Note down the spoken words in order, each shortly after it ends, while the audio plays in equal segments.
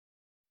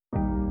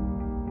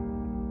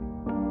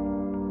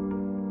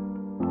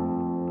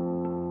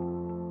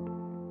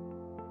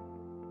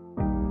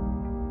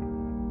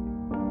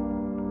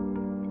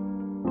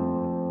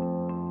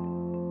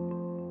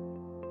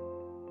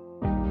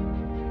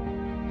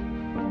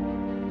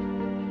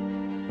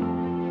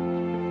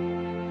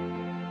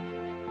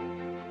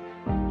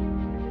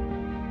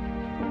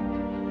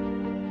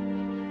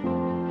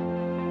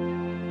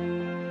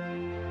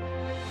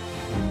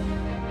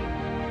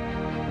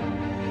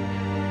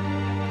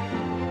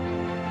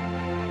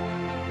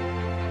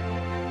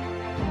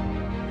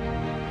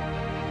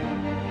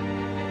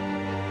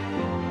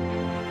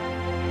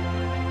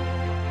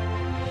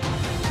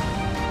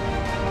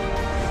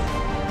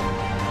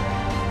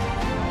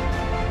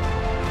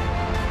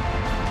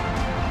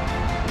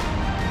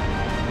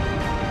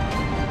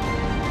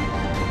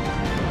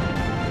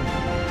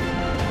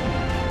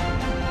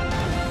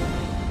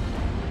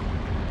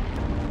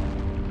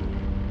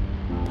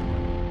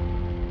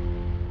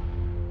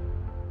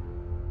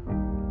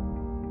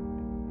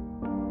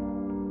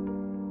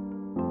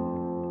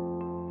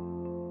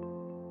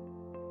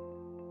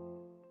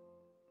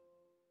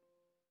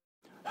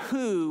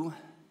who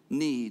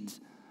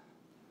needs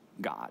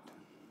God?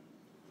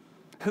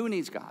 Who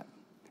needs God?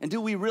 And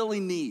do we really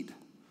need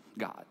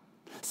God?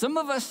 Some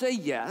of us say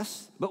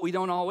yes, but we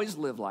don't always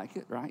live like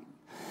it, right?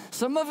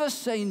 Some of us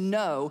say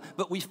no,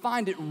 but we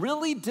find it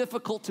really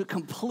difficult to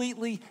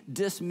completely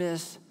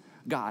dismiss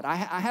God. I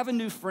have a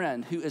new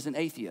friend who is an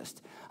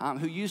atheist,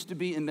 who used to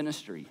be in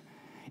ministry.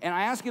 And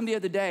I asked him the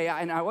other day,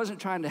 and I wasn't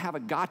trying to have a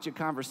gotcha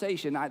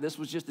conversation. This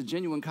was just a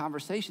genuine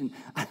conversation.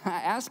 I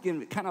asked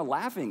him, kind of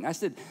laughing, I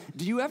said,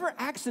 do you ever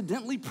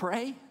accidentally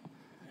pray?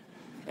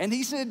 And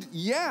he said,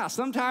 yeah,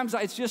 sometimes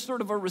it's just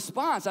sort of a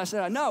response. I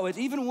said, I know, it's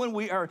even when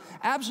we are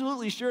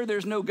absolutely sure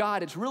there's no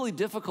God, it's really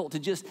difficult to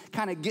just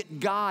kind of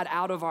get God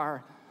out of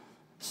our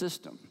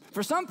system.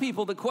 For some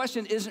people, the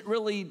question isn't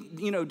really,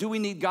 do we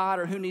need God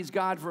or who needs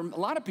God? For a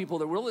lot of people,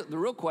 the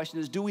real question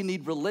is, do we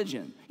need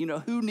religion?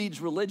 Who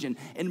needs religion?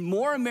 And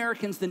more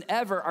Americans than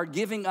ever are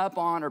giving up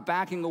on or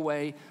backing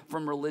away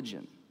from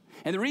religion.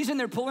 And the reason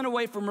they're pulling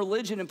away from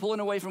religion and pulling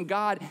away from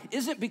God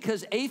isn't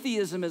because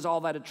atheism is all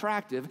that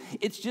attractive.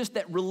 It's just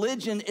that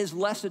religion is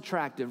less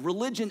attractive.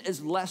 Religion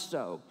is less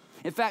so.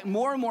 In fact,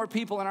 more and more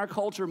people in our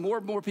culture, more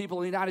and more people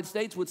in the United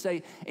States would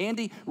say,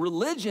 Andy,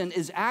 religion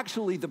is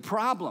actually the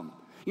problem.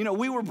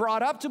 We were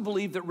brought up to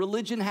believe that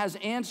religion has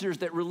answers,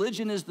 that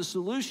religion is the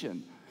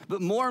solution.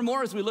 But more and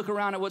more as we look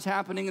around at what's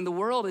happening in the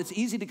world, it's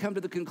easy to come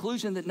to the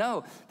conclusion that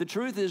no, the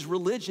truth is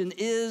religion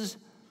is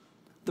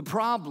the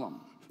problem.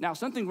 Now,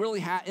 something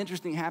really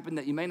interesting happened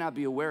that you may not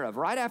be aware of.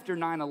 Right after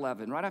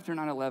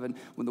 9/11,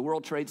 when the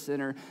World Trade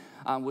Center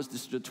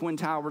the Twin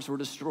Towers were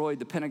destroyed,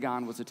 the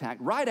Pentagon was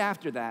attacked. Right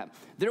after that,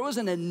 there was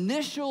an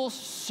initial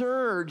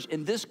surge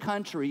in this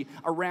country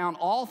around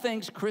all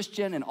things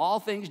Christian and all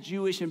things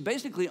Jewish and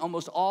basically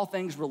almost all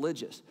things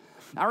religious.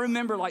 I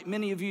remember, like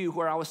many of you,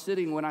 where I was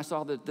sitting when I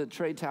saw the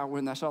trade tower,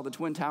 when I saw the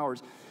Twin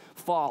Towers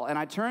fall. And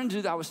I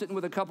was sitting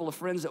with a couple of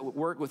friends that would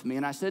work with me,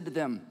 and I said to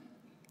them,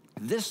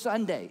 this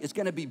Sunday is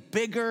going to be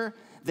bigger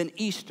than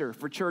Easter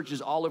for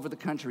churches all over the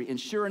country. And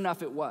sure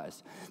enough, it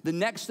was. The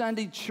next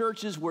Sunday,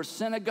 churches were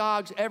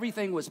synagogues.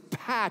 Everything was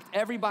packed.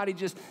 Everybody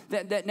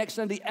that next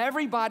Sunday,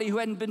 everybody who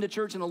hadn't been to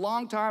church in a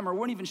long time or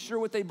weren't even sure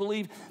what they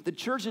believed, the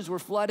churches were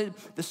flooded.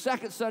 The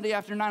second Sunday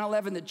after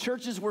 9/11, the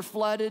churches were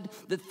flooded.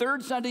 The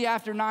third Sunday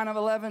after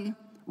 9/11,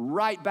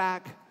 right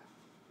back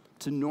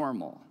to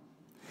normal.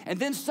 And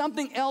then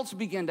something else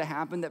began to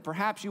happen that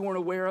perhaps you weren't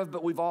aware of,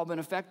 but we've all been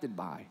affected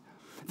by.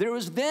 There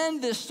was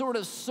then this sort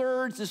of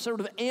surge, this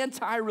sort of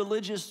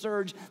anti-religious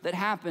surge that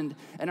happened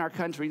in our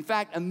country. In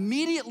fact,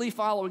 immediately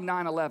following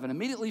 9/11,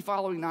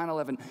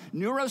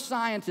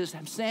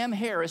 neuroscientist Sam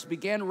Harris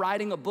began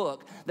writing a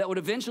book that would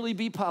eventually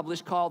be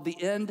published called The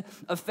End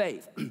of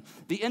Faith.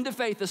 The End of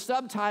Faith, the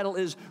subtitle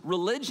is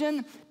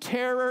Religion,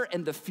 Terror,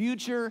 and the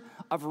Future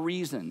of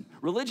Reason.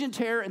 Religion,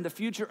 Terror, and the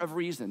Future of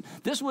Reason.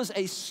 This was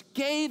a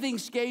scathing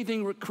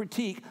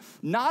critique,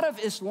 not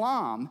of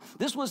Islam.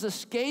 This was a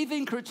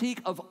scathing critique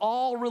of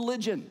all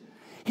religion.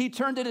 He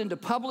turned it into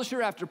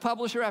publisher after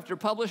publisher after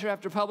publisher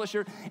after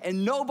publisher,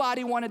 and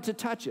nobody wanted to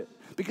touch it.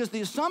 Because the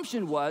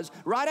assumption was,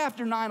 right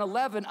after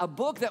 9/11, a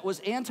book that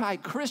was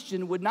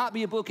anti-Christian would not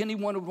be a book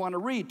anyone would want to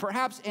read.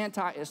 Perhaps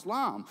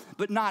anti-Islam,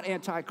 but not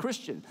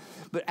anti-Christian.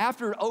 But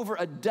after over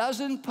a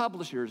dozen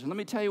publishers, and let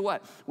me tell you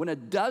what, when a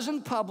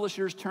dozen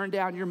publishers turn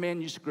down your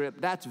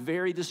manuscript, that's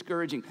very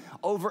discouraging.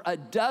 Over a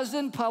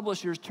dozen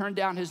publishers turned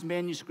down his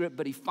manuscript,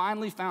 but he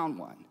finally found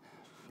one.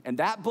 And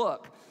that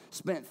book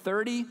spent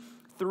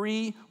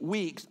 33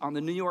 weeks on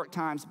the New York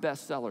Times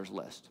bestsellers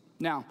list.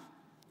 Now,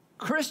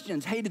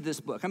 Christians hated this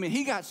book. I mean,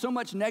 he got so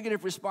much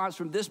negative response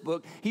from this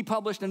book, he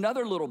published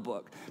another little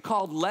book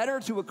called Letter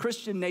to a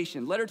Christian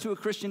Nation,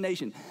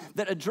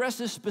 that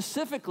addresses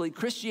specifically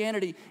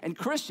Christianity and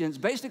Christians,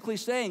 basically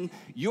saying,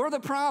 you're the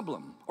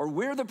problem, or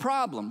we're the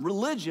problem.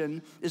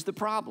 Religion is the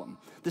problem.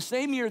 The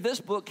same year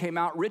this book came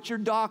out,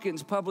 Richard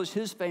Dawkins published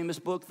his famous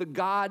book, The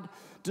God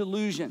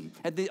Delusion.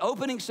 At the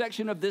opening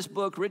section of this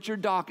book,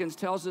 Richard Dawkins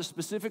tells us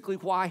specifically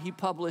why he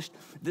published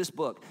this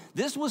book.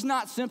 This was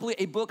not simply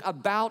a book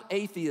about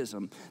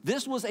atheism.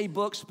 This was a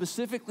book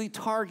specifically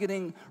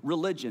targeting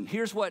religion.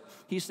 Here's what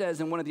he says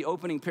in one of the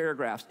opening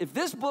paragraphs. If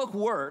this book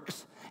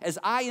works as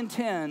I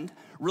intend,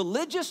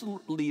 religious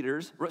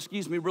readers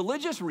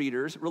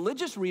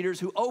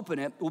who open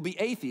it will be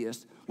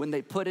atheists when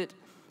they put it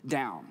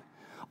down.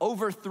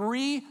 Over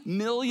 3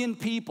 million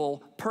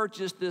people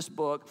purchased this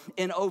book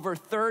in over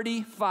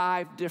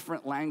 35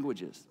 different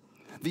languages.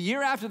 The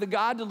year after The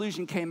God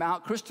Delusion came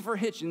out,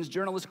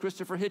 journalist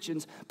Christopher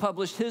Hitchens,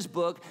 published his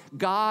book,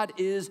 God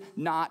is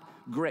Not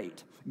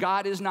Great.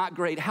 God is Not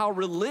Great, How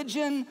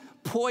Religion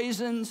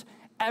Poisons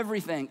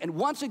Everything. And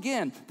once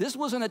again, this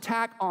was an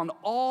attack on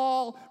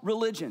all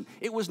religion.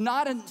 It was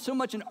not so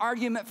much an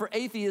argument for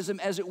atheism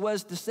as it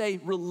was to say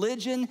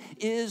religion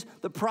is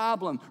the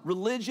problem.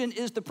 Religion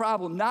is the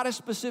problem, not a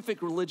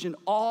specific religion,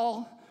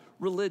 all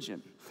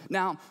religion.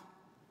 Now,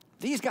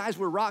 these guys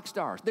were rock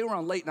stars. They were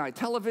on late night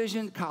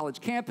television, college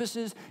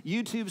campuses,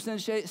 YouTube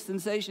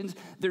sensations.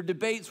 Their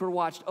debates were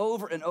watched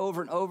over and over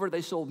and over.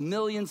 They sold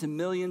millions and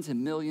millions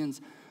and millions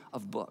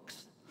of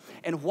books.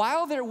 And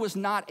while there was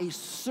not a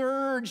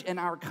surge in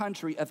our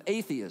country of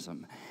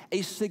atheism,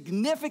 a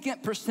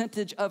significant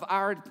percentage of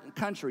our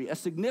country, a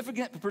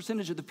significant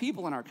percentage of the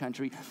people in our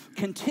country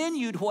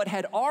continued what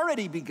had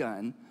already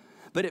begun,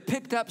 but it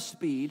picked up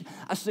speed.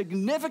 A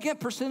significant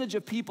percentage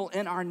of people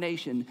in our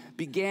nation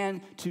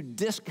began to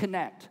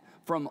disconnect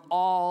from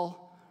all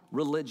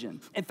religion.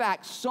 In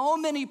fact, so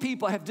many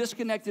people have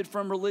disconnected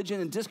from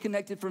religion and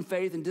disconnected from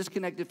faith and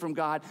disconnected from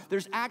God.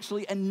 There's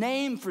actually a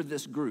name for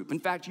this group. In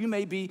fact, you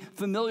may be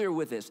familiar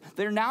with this.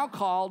 They're now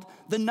called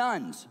the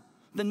nones.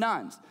 The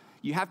nones.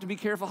 You have to be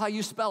careful how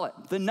you spell it.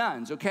 The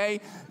nones, okay?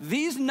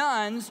 These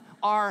nones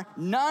are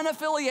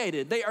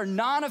non-affiliated. They are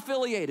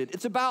non-affiliated.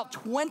 It's about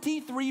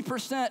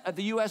 23% of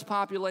the U.S.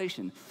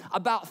 population.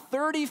 About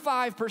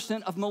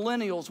 35% of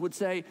millennials would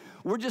say,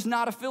 we're just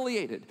not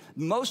affiliated.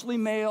 Mostly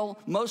male,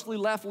 mostly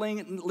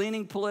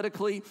left-leaning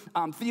politically,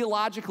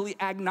 theologically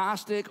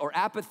agnostic or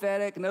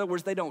apathetic. In other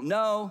words, they don't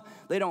know,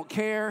 they don't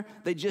care,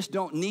 they just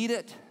don't need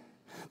it.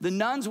 The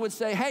nones would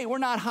say, hey, we're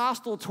not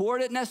hostile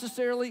toward it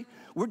necessarily.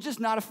 We're just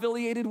not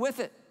affiliated with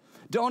it.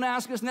 Don't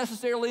ask us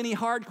necessarily any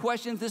hard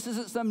questions. This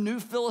isn't some new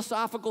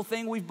philosophical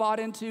thing we've bought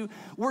into.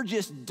 We're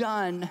just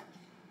done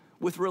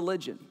with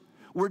religion.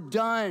 We're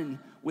done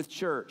with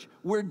church.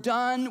 We're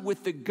done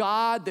with the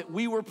God that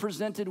we were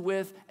presented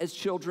with as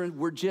children.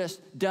 We're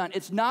just done.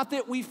 It's not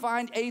that we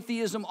find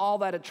atheism all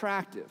that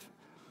attractive.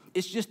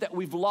 It's just that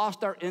we've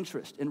lost our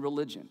interest in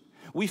religion.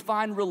 We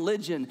find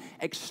religion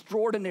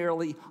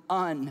extraordinarily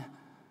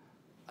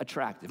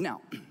unattractive.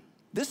 Now,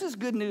 this is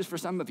good news for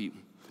some of you,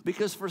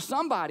 because for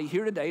somebody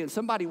here today and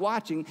somebody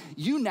watching,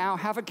 you now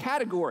have a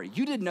category.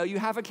 You didn't know you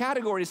have a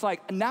category. It's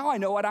like, now I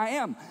know what I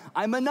am.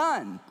 I'm a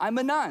none. I'm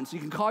a none. So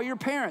you can call your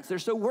parents. They're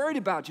so worried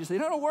about you. Say,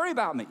 no, don't worry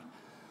about me.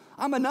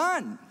 I'm a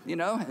none, you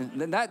know,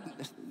 and then that,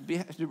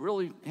 you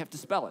really have to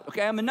spell it.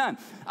 Okay, I'm a none.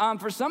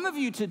 For some of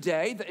you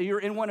today, you're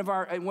in one of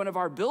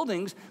our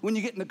buildings. When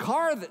you get in the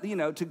car,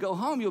 to go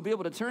home, you'll be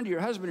able to turn to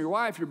your husband, your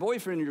wife, your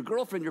boyfriend, your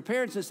girlfriend, your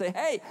parents, and say,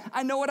 "Hey,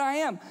 I know what I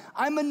am.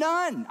 I'm a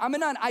none. I'm a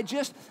none. I'm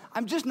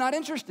just not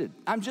interested.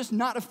 I'm just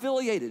not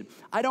affiliated.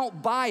 I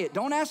don't buy it.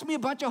 Don't ask me a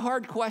bunch of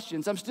hard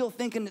questions. I'm still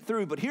thinking it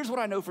through. But here's what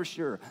I know for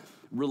sure: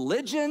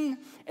 religion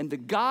and the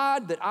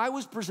God that I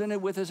was presented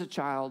with as a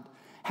child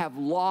have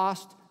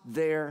lost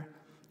their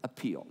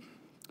appeal."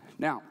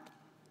 Now,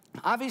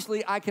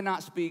 obviously, I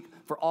cannot speak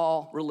for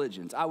all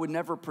religions. I would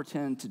never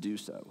pretend to do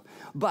so.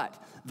 But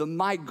the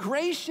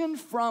migration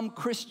from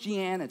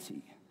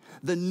Christianity,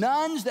 the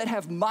nones that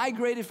have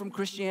migrated from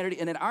Christianity,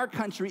 and in our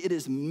country, it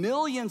is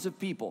millions of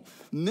people,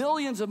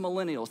 millions of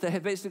millennials that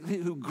have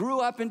who grew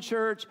up in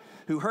church,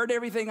 who heard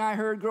everything I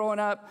heard growing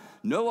up,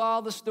 know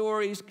all the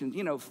stories,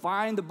 can,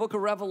 find the book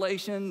of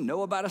Revelation,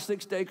 know about a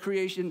 6-day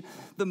creation.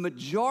 The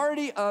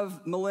majority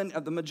of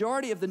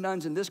the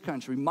nones in this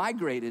country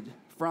migrated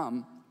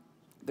from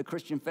the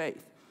Christian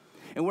faith.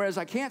 And whereas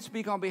I can't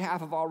speak on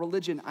behalf of all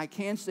religion, I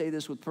can say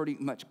this with pretty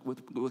much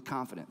with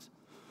confidence.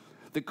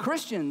 The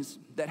Christians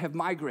that have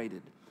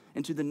migrated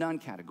into the none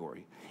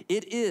category,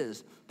 it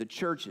is the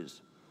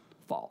church's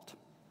fault.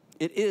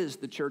 It is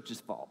the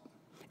church's fault.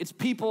 It's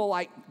people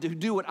who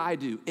do what I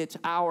do. It's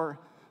our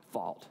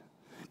fault.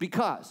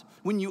 Because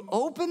when you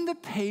open the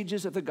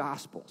pages of the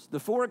Gospels, the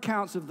 4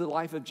 accounts of the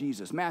life of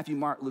Jesus, Matthew,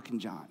 Mark, Luke, and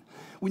John,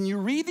 when you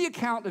read the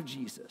account of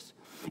Jesus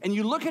and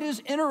you look at his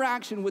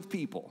interaction with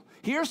people,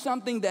 here's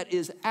something that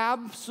is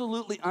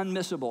absolutely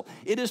unmissable.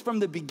 It is from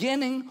the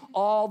beginning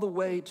all the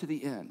way to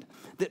the end,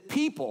 that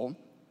people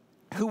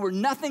who were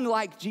nothing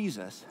like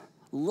Jesus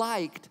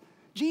liked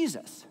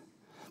Jesus.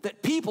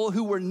 That people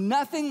who were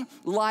nothing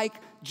like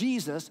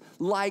Jesus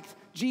liked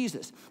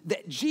Jesus.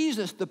 That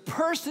Jesus, the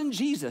person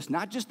Jesus,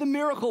 not just the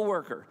miracle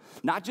worker,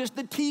 not just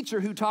the teacher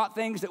who taught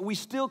things that we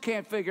still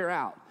can't figure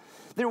out.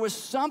 There was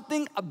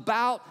something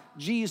about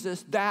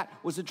Jesus that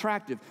was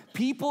attractive.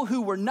 People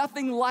who were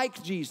nothing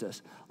like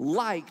Jesus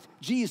liked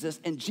Jesus,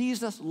 and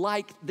Jesus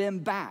liked them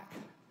back.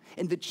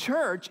 And the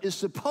church is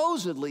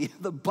supposedly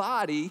the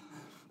body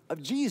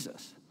of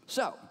Jesus.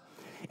 So,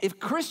 if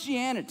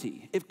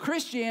Christianity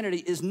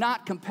is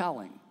not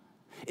compelling,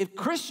 if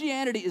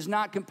Christianity is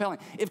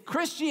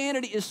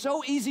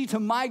so easy to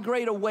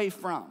migrate away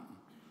from,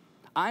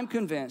 I'm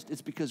convinced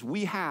it's because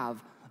we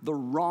have the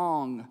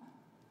wrong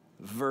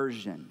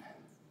version.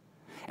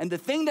 And the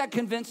thing that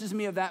convinces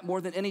me of that more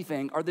than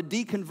anything are the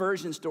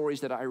deconversion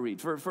stories that I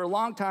read. For a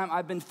long time,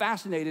 I've been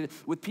fascinated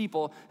with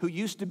people who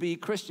used to be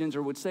Christians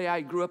or would say,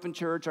 I grew up in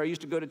church, or I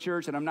used to go to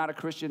church and I'm not a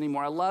Christian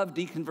anymore. I love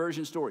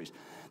deconversion stories.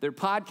 There are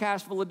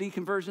podcasts full of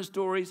deconversion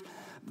stories,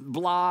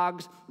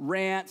 blogs,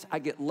 rants. I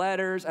get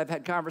letters. I've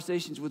had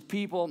conversations with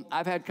people.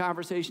 I've had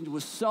conversations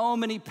with so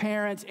many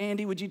parents.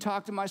 Andy, would you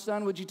talk to my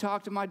son? Would you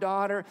talk to my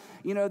daughter?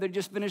 They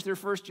just finished their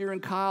first year in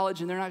college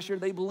and they're not sure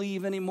they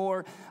believe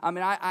anymore.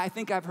 I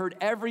think I've heard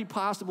every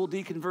possible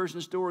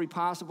deconversion story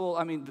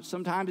possible.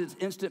 Sometimes it's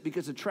instant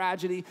because of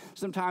tragedy.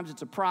 Sometimes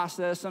it's a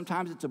process.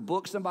 Sometimes it's a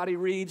book somebody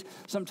reads.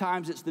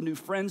 Sometimes it's the new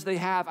friends they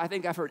have. I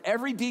think I've heard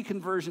every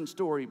deconversion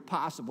story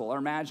possible or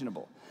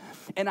imaginable.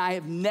 And I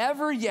have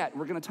never yet,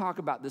 we're going to talk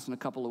about about this in a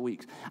couple of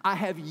weeks. I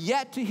have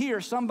yet to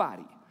hear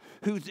somebody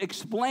who's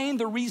explained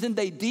the reason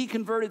they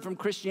deconverted from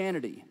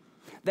Christianity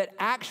that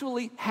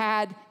actually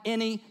had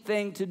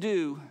anything to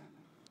do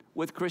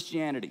with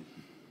Christianity.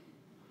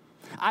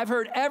 I've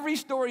heard every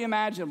story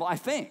imaginable, I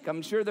think.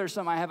 I'm sure there's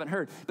some I haven't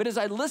heard. But as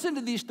I listen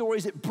to these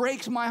stories, it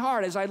breaks my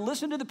heart. As I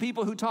listen to the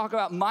people who talk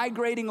about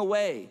migrating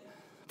away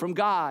from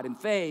God and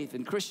faith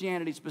and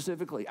Christianity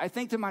specifically, I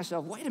think to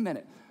myself, wait a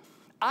minute.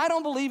 I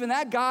don't believe in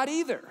that God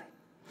either.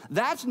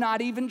 That's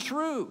not even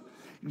true.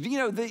 You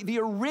know, the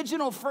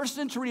original first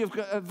century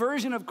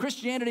version of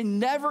Christianity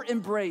never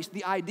embraced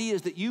the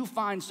ideas that you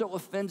find so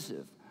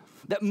offensive,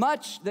 that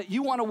much that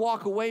you want to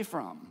walk away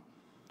from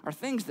are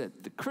things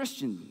that the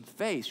Christian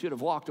faith should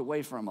have walked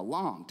away from a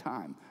long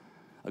time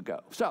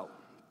ago. So,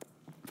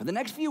 for the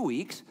next few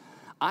weeks,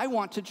 I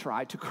want to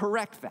try to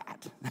correct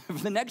that.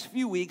 For the next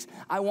few weeks,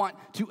 I want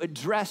to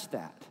address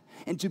that.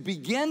 And to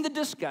begin the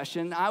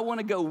discussion, I want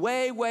to go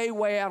way, way,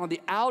 way out on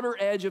the outer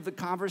edge of the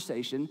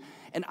conversation,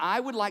 and I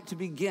would like to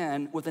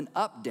begin with an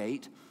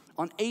update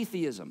on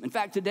atheism. In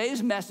fact,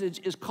 today's message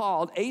is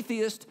called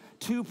Atheist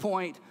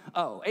 2.0,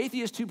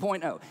 Atheist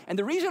 2.0. And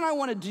the reason I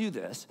want to do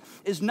this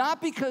is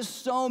not because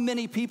so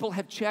many people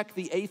have checked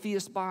the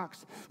atheist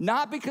box,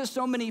 not because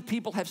so many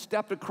people have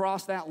stepped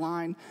across that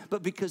line,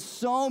 but because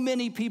so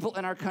many people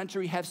in our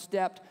country have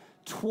stepped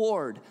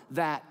toward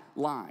that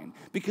line.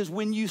 Because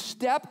when you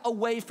step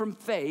away from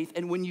faith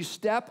and when you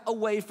step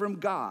away from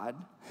God,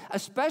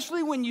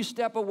 especially when you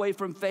step away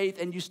from faith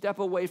and you step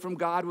away from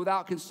God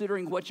without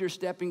considering what you're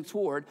stepping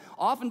toward,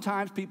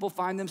 oftentimes people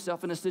find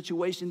themselves in a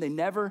situation they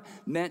never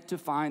meant to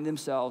find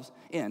themselves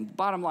in.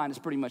 Bottom line is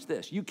pretty much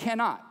this. You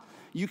cannot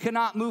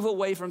move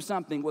away from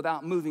something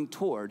without moving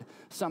toward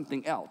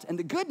something else. And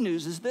the good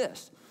news is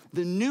this.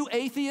 The new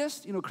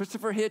atheists,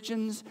 Christopher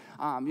Hitchens,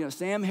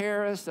 Sam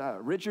Harris,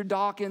 Richard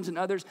Dawkins, and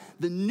others,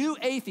 the new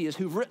atheists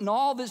who've written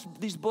all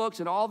these books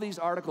and all these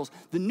articles,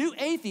 the new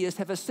atheists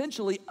have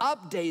essentially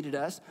updated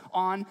us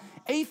on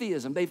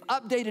atheism. They've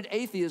updated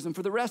atheism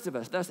for the rest of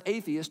us, thus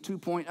Atheist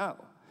 2.0.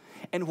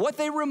 And what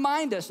they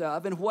remind us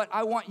of and what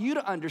I want you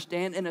to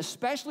understand, and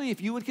especially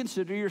if you would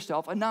consider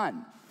yourself a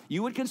nun,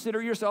 you would consider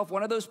yourself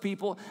one of those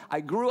people, I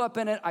grew up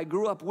in it, I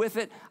grew up with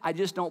it, I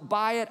just don't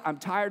buy it, I'm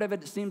tired of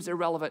it, it seems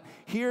irrelevant.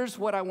 Here's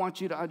what I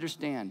want you to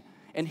understand,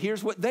 and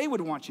here's what they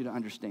would want you to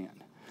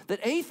understand.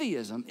 That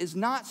atheism is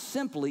not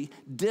simply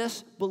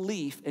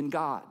disbelief in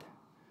God.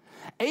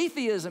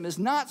 Atheism is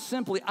not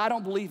simply, I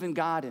don't believe in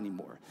God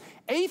anymore.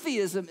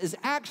 Atheism is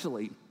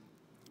actually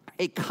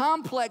a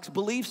complex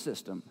belief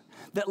system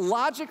that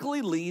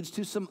logically leads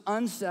to some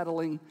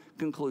unsettling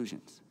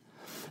conclusions.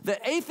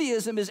 That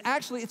atheism is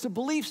actually, it's a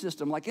belief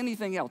system like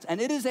anything else, and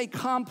it is a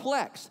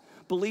complex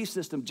belief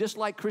system, just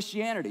like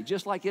Christianity,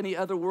 just like any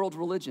other world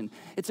religion.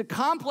 It's a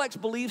complex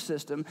belief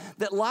system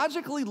that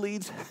logically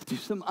leads to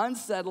some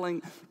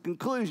unsettling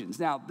conclusions.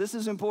 Now, this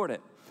is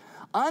important.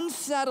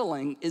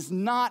 Unsettling is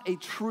not a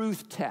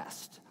truth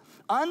test.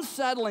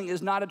 Unsettling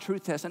is not a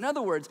truth test. In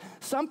other words,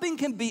 something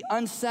can be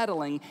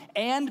unsettling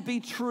and be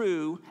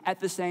true at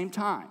the same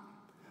time.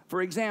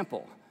 For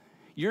example,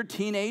 your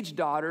teenage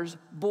daughter's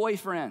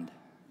boyfriend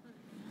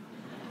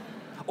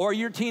or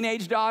your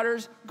teenage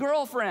daughter's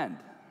girlfriend,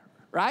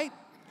 right?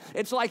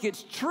 It's like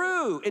it's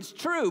true,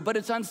 but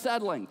it's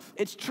unsettling.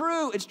 It's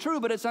true,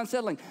 but it's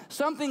unsettling.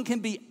 Something can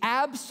be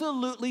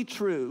absolutely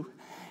true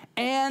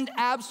and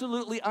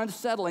absolutely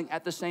unsettling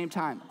at the same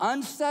time.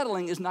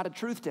 Unsettling is not a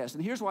truth test,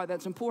 and here's why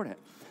that's important.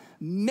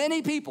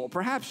 Many people,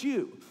 perhaps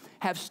you,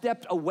 have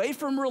stepped away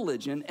from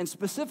religion and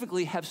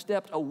specifically have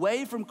stepped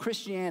away from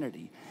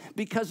Christianity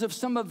because of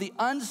some of the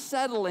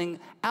unsettling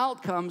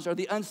outcomes or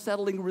the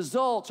unsettling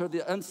results or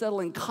the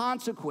unsettling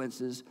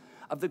consequences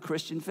of the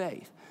Christian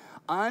faith.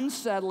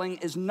 Unsettling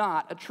is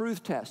not a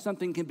truth test.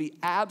 Something can be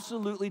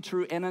absolutely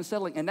true and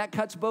unsettling, and that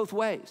cuts both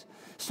ways.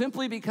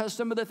 Simply because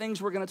some of the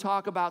things we're going to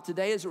talk about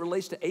today as it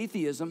relates to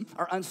atheism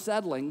are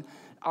unsettling,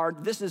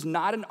 this is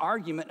not an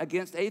argument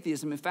against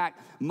atheism. In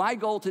fact, my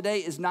goal today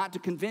is not to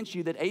convince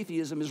you that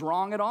atheism is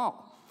wrong at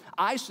all.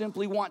 I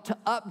simply want to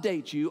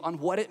update you on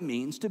what it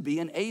means to be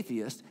an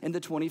atheist in the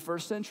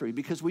 21st century,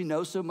 because we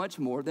know so much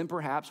more than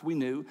perhaps we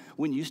knew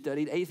when you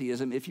studied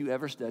atheism, if you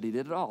ever studied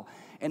it at all.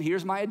 And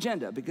here's my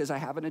agenda, because I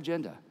have an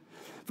agenda.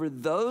 For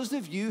those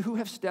of you who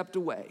have stepped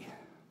away,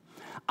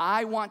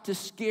 I want to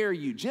scare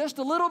you just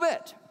a little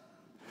bit.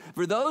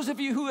 For those of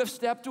you who have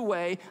stepped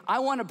away, I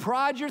want to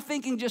prod your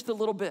thinking just a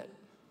little bit.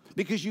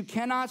 Because you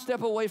cannot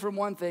step away from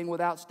one thing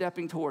without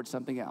stepping towards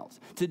something else.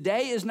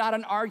 Today is not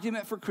an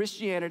argument for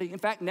Christianity. In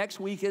fact, next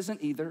week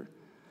isn't either.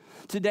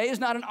 Today is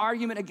not an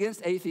argument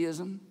against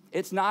atheism.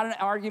 It's not an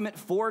argument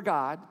for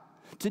God.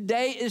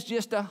 Today is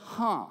just a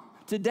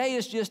Today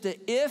is just a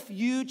if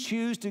you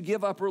choose to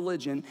give up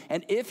religion,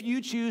 and if you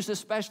choose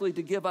especially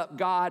to give up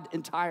God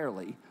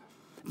entirely,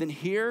 then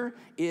here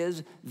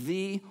is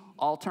the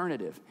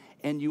alternative.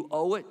 And you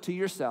owe it to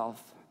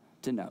yourself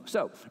to know.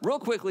 So real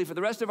quickly, for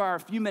the rest of our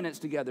few minutes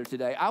together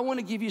today, I want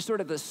to give you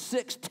sort of the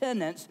 6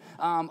 tenets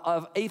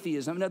of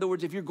atheism. In other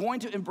words, if you're going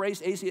to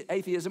embrace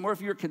atheism, or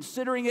if you're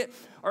considering it,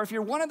 or if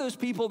you're one of those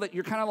people that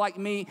you're kind of like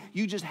me,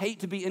 you just hate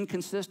to be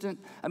inconsistent.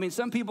 I mean,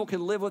 some people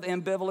can live with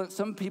ambivalence.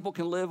 Some people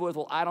can live with,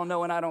 well, I don't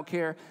know and I don't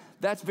care.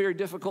 That's very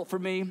difficult for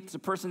me. It's a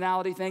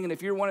personality thing. And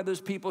if you're one of those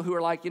people who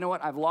are like, you know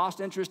what, I've lost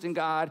interest in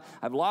God,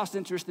 I've lost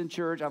interest in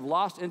church, I've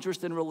lost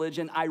interest in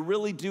religion, I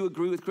really do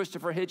agree with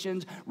Christopher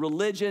Hitchens.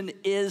 Religion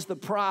is the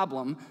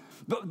problem.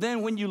 But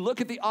then when you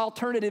look at the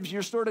alternatives,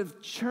 you're sort of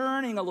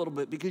churning a little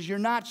bit because you're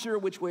not sure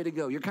which way to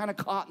go. You're kind of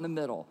caught in the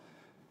middle.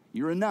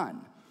 You're a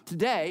none.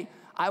 Today,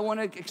 I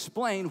want to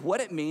explain what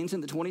it means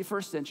in the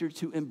 21st century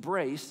to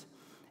embrace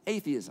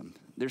atheism.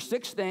 There's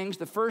 6 things.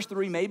 The first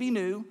 3 may be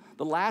new.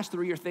 The last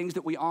 3 are things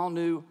that we all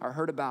knew or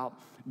heard about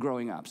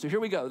growing up. So here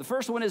we go. The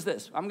first one is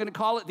this. I'm going to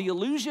call it the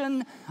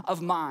illusion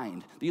of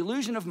mind. The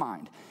illusion of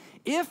mind.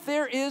 If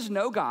there is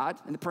no God,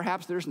 and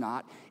perhaps there's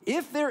not,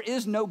 if there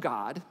is no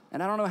God,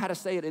 and I don't know how to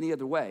say it any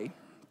other way,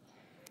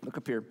 look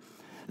up here,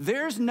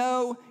 there's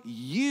no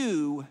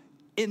you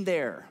in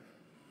there.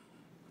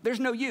 There's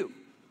no you.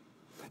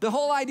 The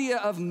whole idea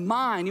of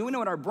mind, we know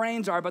what our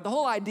brains are, but the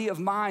whole idea of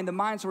mind, the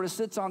mind sort of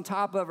sits on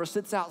top of or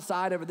sits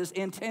outside of this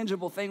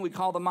intangible thing we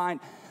call the mind.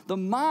 The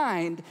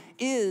mind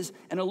is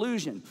an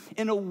illusion.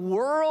 In a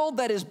world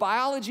that is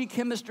biology,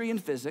 chemistry,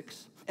 and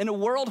physics, in a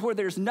world where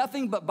there's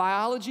nothing but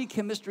biology,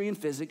 chemistry, and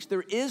physics,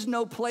 there is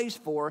no place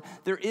for,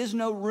 there is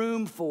no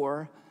room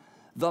for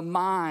the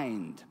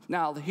mind.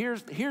 Now,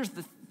 here's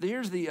the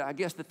I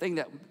guess the thing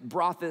that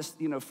brought this,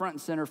 front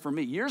and center for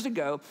me. Years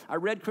ago, I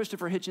read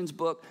Christopher Hitchens'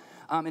 book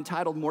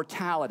entitled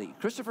Mortality.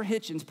 Christopher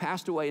Hitchens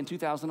passed away in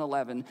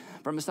 2011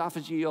 from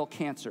esophageal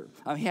cancer.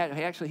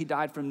 He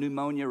died from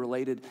pneumonia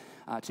related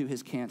to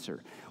his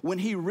cancer. When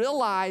he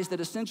realized that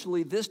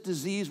essentially this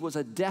disease was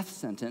a death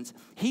sentence,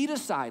 he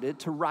decided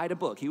to write a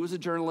book. He was a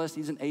journalist.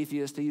 He's an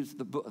atheist. He's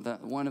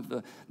one of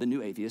the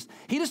new atheists.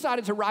 He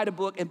decided to write a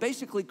book and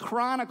basically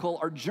chronicle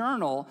or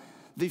journal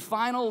the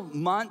final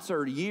months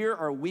or year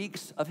or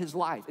weeks of his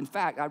life. In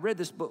fact, I read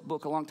this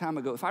book a long time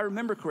ago. If I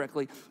remember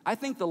correctly, I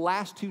think the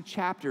last 2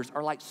 chapters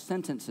are like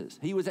sentences.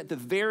 He was at the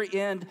very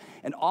end,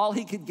 and all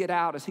he could get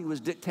out as he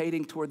was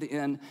dictating toward the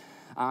end,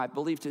 I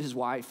believe to his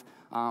wife,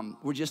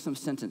 were just some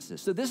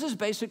sentences. So this is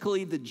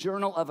basically the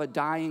journal of a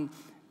dying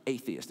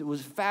atheist. It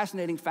was a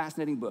fascinating,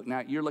 fascinating book.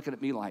 Now, you're looking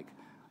at me like,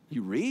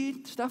 you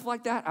read stuff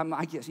like that?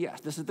 I guess, yes,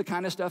 this is the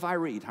kind of stuff I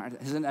read.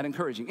 Isn't that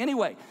encouraging?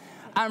 Anyway,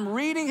 I'm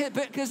reading it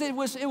because it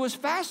was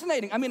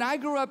fascinating. I mean, I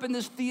grew up in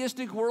this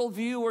theistic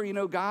worldview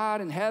where,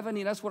 God and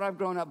heaven, that's what I've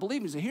grown up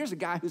believing. So here's a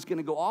guy who's going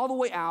to go all the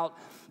way out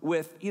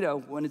with,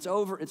 when it's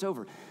over, it's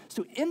over.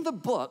 So in the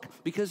book,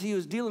 because he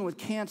was dealing with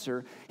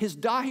cancer,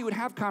 he would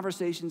have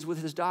conversations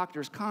with his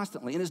doctors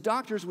constantly. And his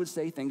doctors would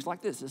say things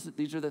like this.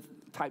 These are the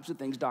types of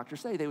things doctors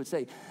say. They would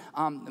say,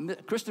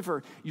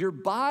 Christopher, your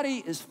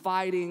body is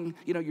fighting,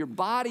 your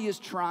body is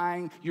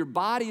trying, your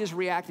body is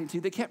reacting to.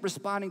 They kept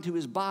responding to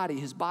his body,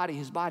 his body,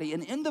 his body.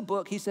 And in the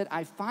book, he said,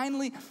 I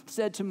finally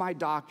said to my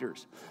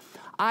doctors,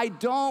 I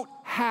don't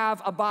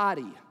have a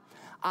body.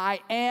 I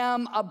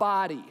am a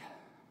body.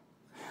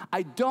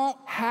 I don't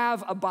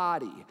have a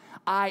body.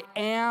 I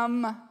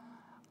am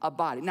a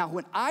body. Now,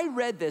 when I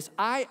read this,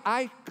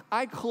 I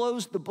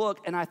closed the book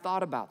and I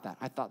thought about that.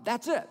 I thought,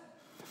 that's it.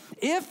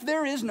 If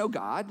there is no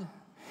God,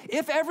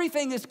 if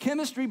everything is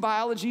chemistry,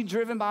 biology,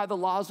 driven by the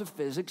laws of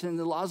physics and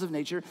the laws of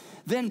nature,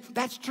 then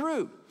that's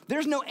true.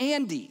 There's no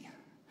Andy.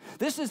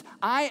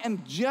 I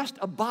am just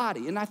a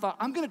body. And I thought,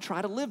 I'm going to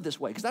try to live this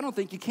way because I don't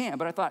think you can.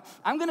 But I thought,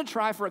 I'm going to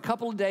try for a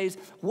couple of days.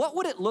 What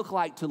would it look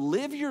like to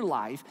live your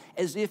life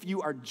as if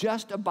you are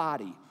just a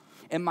body?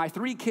 And my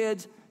 3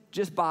 kids,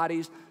 just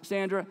bodies.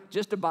 Sandra,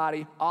 just a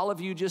body. All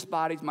of you, just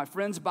bodies. My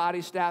friends'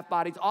 bodies, staff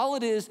bodies. All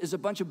it is a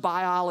bunch of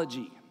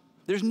biology.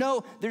 There's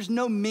no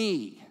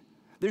me.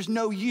 There's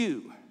no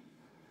you.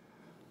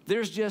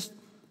 There's just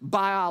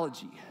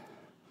biology.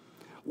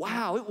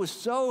 Wow, it was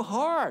so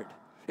hard.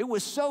 It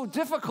was so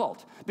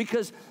difficult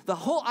because the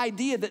whole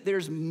idea that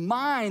there's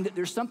mind, that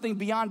there's something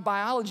beyond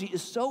biology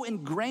is so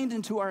ingrained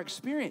into our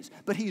experience.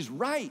 But he's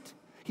right.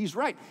 He's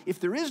right. If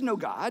there is no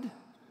God,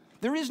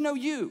 there is no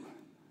you.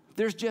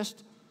 There's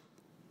just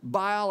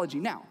biology.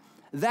 Now,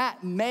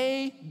 that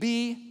may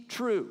be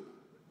true.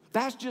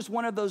 That's just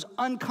one of those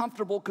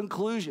uncomfortable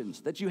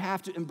conclusions that you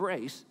have to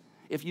embrace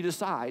if you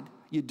decide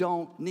you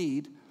don't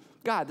need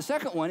God. The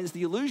second one is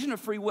the illusion of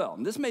free will.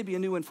 And this may be a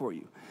new one for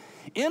you.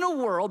 In a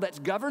world that's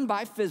governed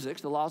by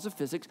physics, the laws of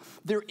physics,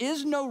 there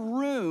is no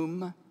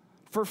room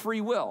for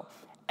free will.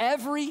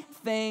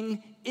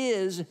 Everything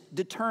is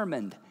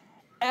determined.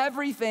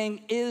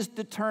 Everything is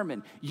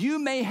determined. You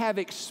may have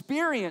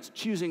experienced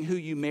choosing who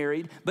you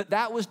married, but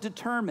that was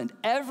determined.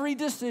 Every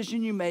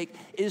decision you make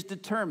is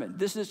determined.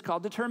 This is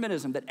called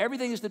determinism, that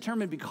everything is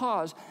determined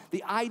because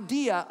the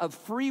idea of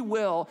free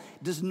will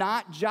does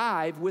not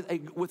jive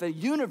with a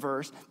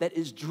universe that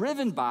is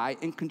driven by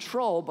and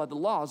controlled by the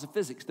laws of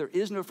physics. There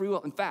is no free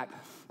will. In fact,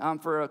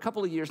 for a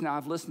couple of years now,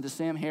 I've listened to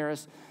Sam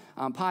Harris'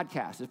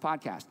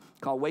 podcast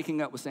called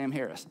Waking Up with Sam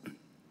Harris.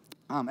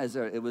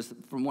 It was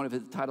from one of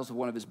his titles of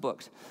one of his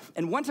books.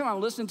 And one time I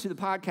listened to the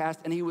podcast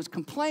and he was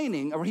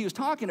complaining, or he was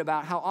talking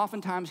about how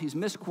oftentimes he's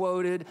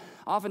misquoted,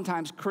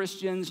 oftentimes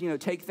Christians,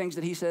 take things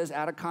that he says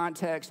out of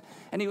context.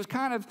 And he was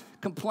kind of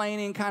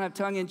complaining, kind of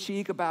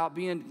tongue-in-cheek about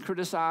being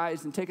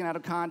criticized and taken out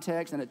of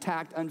context and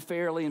attacked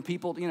unfairly and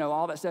people,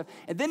 all that stuff.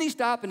 And then he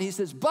stopped and he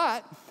says,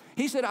 but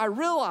he said, I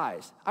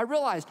realize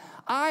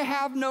I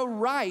have no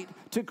right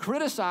to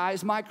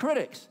criticize my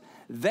critics.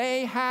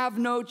 They have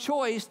no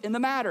choice in the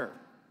matter.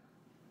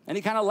 And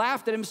he kind of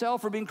laughed at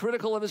himself for being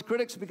critical of his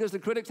critics because the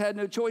critics had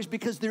no choice,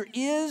 because there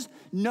is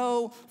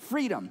no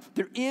freedom.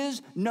 There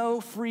is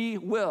no free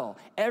will.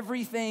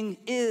 Everything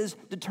is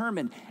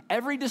determined.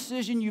 Every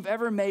decision you've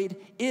ever made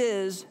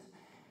is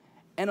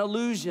an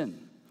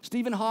illusion.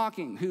 Stephen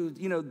Hawking,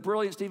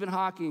 brilliant Stephen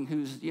Hawking,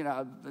 who's,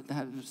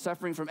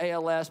 suffering from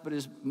ALS, but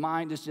his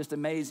mind is just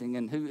amazing,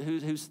 and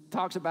who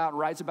talks about,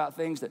 writes about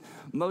things that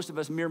most of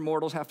us mere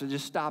mortals have to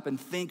just stop and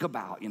think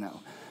about,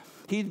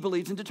 He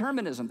believes in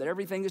determinism, that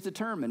everything is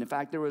determined. In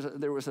fact, there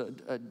was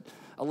a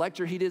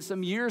lecture he did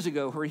some years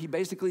ago where he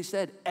basically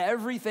said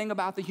everything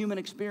about the human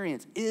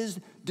experience is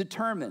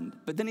determined.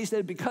 But then he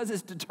said because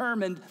it's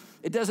determined,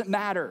 it doesn't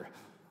matter,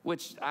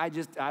 which I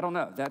don't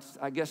know.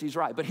 I guess he's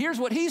right. But here's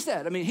what he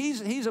said. I mean,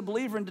 he's a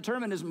believer in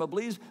determinism, a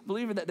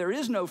believer that there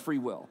is no free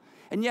will.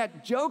 And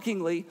yet,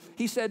 jokingly,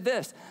 he said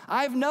this: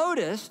 I've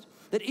noticed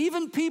that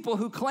even people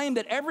who claim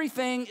that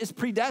everything is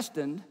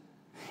predestined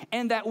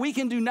and that we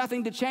can do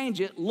nothing to change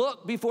it,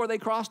 look before they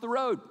cross the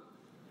road.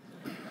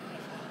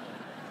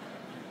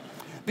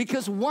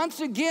 Because once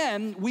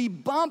again, we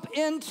bump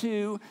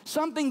into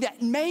something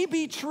that may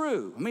be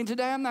true. I mean,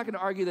 today I'm not going to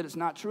argue that it's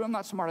not true. I'm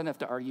not smart enough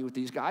to argue with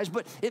these guys,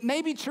 but it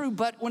may be true.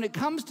 But when it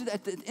comes to,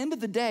 at the end of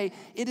the day,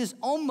 it is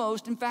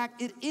almost, in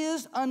fact, it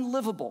is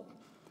unlivable.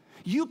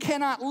 You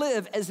cannot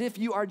live as if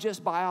you are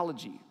just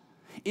biology.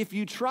 If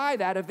you try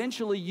that,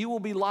 eventually you will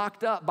be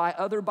locked up by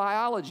other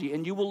biology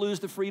and you will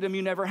lose the freedom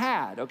you never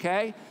had,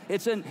 okay?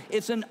 It's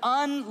an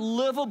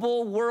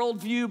unlivable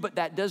worldview, but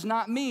that does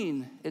not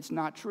mean it's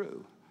not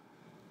true.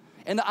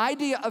 And the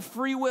idea of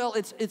free will,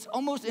 it's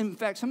almost, in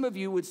fact, some of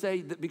you would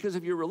say that because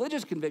of your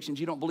religious convictions,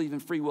 you don't believe in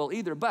free will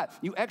either, but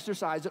you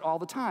exercise it all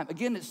the time.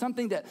 Again, it's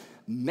something that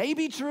may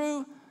be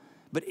true,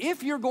 but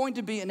if you're going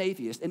to be an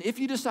atheist, and if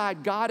you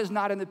decide God is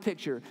not in the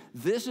picture,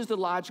 this is the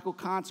logical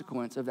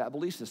consequence of that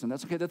belief system.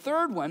 That's okay. The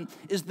third one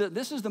is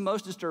this is the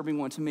most disturbing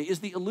one to me, is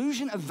the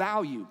illusion of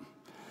value.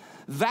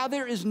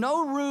 There is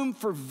no room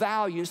for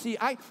value. See,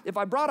 if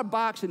I brought a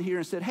box in here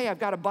and said, hey, I've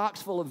got a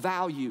box full of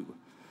value,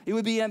 it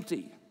would be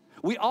empty.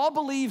 We all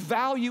believe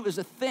value is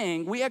a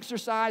thing. We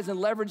exercise and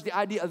leverage the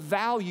idea of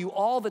value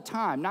all the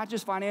time, not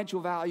just financial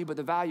value, but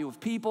the value of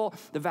people,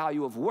 the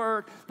value of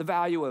work, the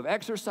value of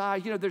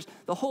exercise. There's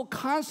the whole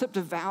concept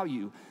of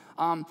value.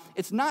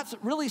 It's not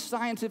really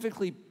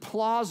scientifically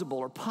plausible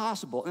or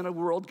possible in a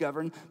world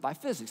governed by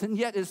physics, and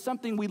yet it's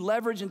something we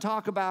leverage and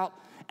talk about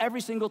every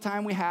single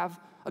time we have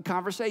a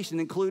conversation,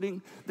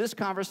 including this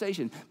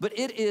conversation. But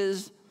it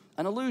is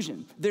an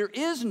illusion. There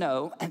is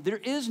no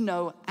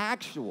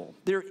actual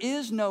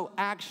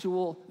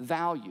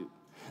value.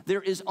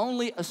 There is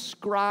only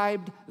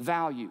ascribed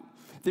value.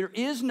 There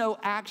is no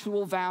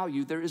actual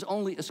value. There is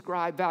only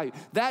ascribed value.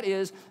 That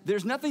is,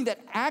 there's nothing that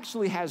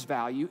actually has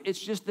value. It's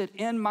just that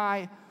in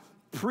my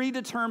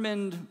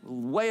predetermined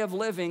way of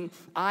living,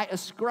 I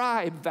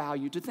ascribe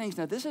value to things.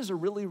 Now, this is a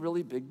really,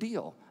 really big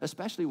deal,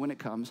 especially when it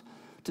comes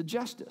to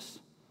justice,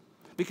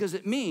 because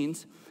it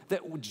means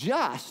that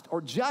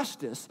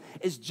justice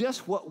is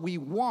just what we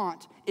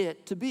want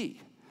it to be.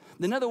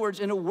 In other words,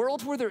 in a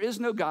world where there is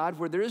no God,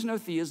 where there is no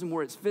theism,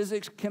 where it's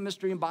physics,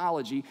 chemistry, and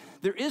biology,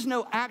 there is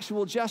no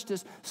actual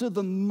justice. So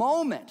the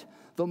moment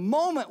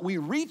we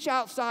reach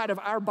outside of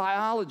our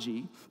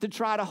biology to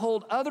try to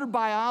hold other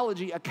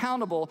biology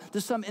accountable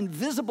to some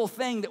invisible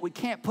thing that we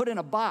can't put in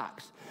a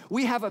box,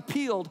 we have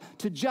appealed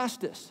to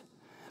justice.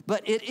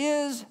 But it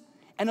is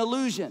an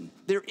illusion.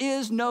 There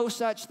is no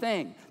such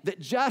thing. That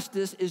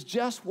justice is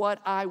just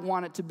what I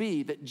want it to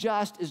be. That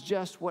just is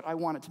just what I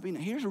want it to be. Now,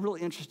 here's a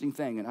really interesting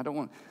thing, and I don't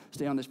want to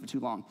stay on this for too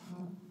long.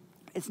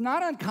 It's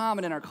not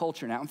uncommon in our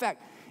culture now. In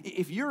fact,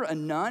 if you're a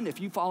nun,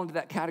 if you fall into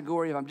that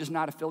category of I'm just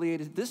not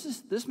affiliated,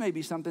 this may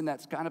be something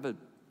that's kind of a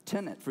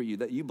tenet for you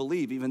that you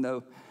believe, even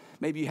though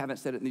maybe you haven't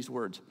said it in these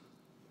words.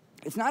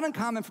 It's not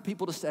uncommon for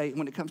people to say,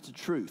 when it comes to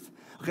truth,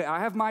 okay,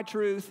 I have my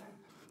truth,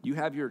 you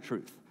have your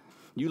truth.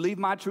 You leave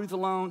my truth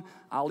alone,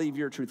 I'll leave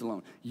your truth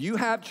alone. You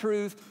have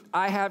truth,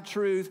 I have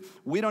truth.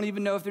 We don't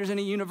even know if there's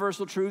any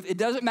universal truth. It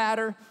doesn't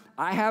matter.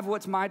 I have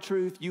what's my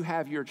truth, you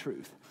have your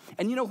truth.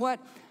 And you know what?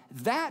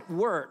 That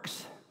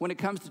works when it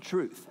comes to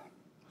truth.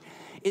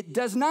 It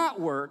does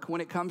not work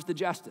when it comes to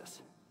justice.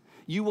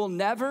 You will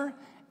never,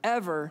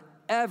 ever,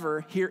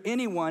 ever hear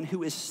anyone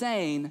who is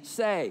sane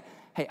say,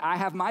 hey, I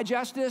have my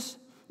justice,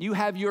 you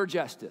have your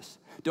justice.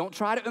 Don't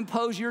try to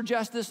impose your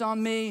justice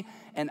on me,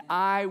 and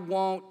I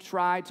won't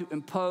try to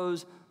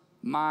impose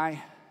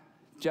my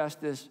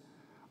justice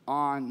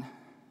on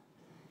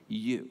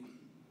you.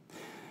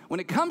 When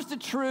it comes to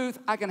truth,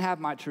 I can have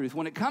my truth.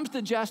 When it comes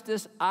to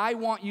justice, I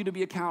want you to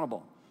be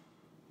accountable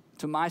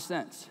to my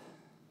sense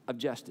of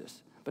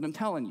justice. But I'm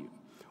telling you,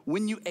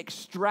 when you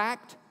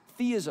extract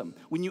theism,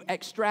 when you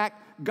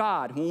extract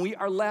God, when we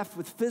are left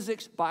with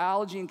physics,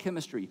 biology, and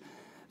chemistry,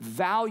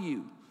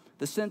 value,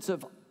 the sense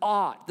of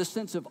ought, the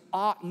sense of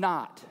ought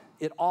not,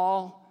 it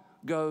all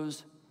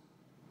goes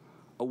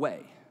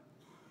away.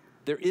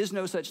 There is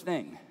no such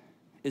thing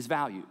as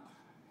value.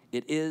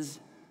 It is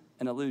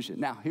an illusion.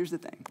 Now, here's the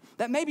thing.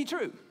 That may be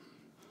true,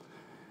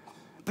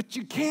 but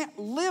you can't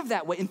live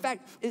that way. In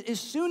fact, as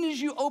soon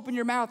as you open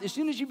your mouth, as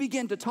soon as you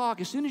begin to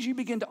talk, as soon as you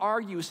begin to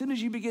argue, as soon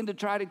as you begin to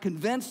try to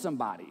convince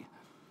somebody,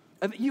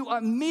 you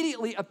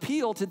immediately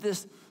appeal to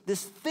this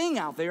thing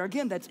out there,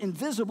 again, that's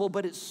invisible,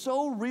 but it's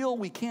so real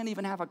we can't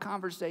even have a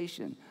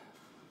conversation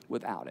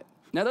without it.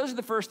 Now, those are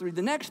the first three.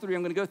 The next three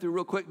I'm going to go through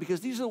real quick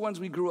because these are the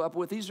ones we grew up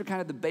with. These are kind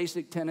of the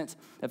basic tenets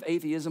of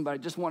atheism, but I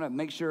just want to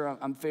make sure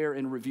I'm fair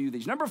and review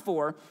these. Number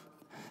 4,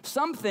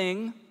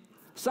 something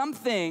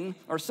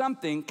or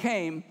something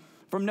came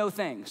from no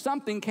thing.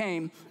 Something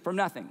came from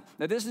nothing.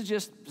 Now, this is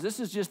just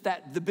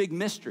the big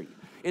mystery.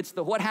 It's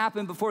the what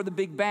happened before the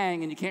Big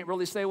Bang, and you can't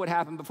really say what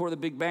happened before the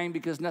Big Bang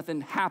because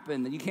nothing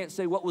happened. And you can't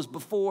say what was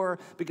before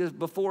because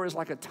before is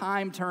like a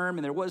time term,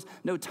 and there was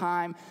no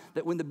time.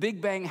 That when the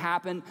Big Bang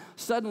happened,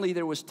 suddenly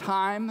there was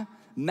time,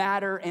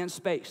 matter, and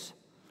space.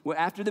 Well,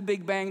 after the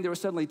Big Bang, there was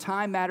suddenly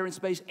time, matter, and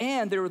space,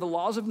 and there were the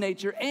laws of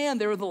nature,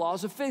 and there were the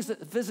laws of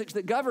physics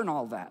that govern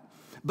all that.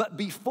 But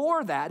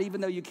before that, even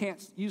though you can't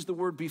use the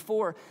word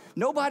before,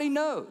 nobody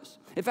knows.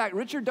 In fact,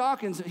 Richard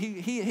Dawkins,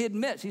 he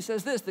admits, he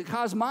says this, that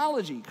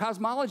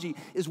cosmology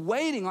is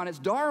waiting on its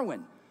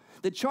Darwin.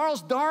 That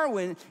Charles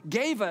Darwin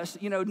gave us,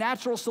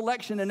 natural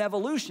selection and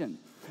evolution.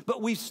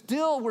 But we're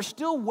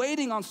still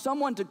waiting on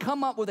someone to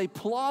come up with a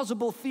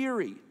plausible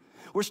theory.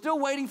 We're still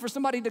waiting for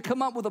somebody to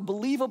come up with a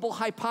believable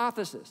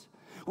hypothesis.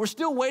 We're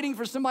still waiting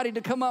for somebody to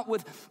come up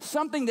with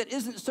something that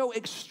isn't so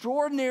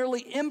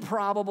extraordinarily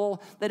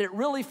improbable that it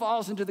really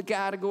falls into the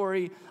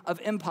category of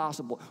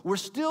impossible. We're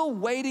still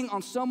waiting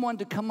on someone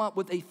to come up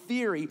with a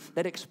theory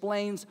that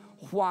explains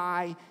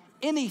why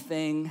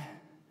anything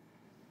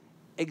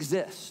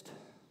exists.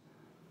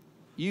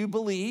 You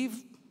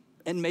believe,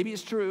 and maybe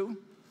it's true,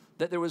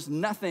 that there was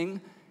nothing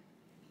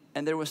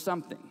and there was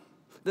something.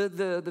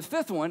 The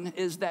fifth one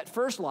is that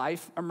first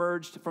life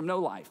emerged from no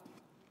life.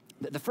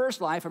 That the first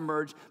life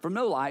emerged from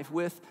no life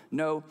with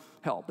no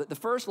help. That the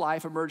first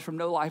life emerged from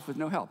no life with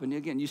no help. And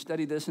again, you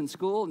study this in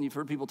school and you've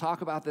heard people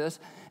talk about this.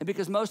 And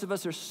because most of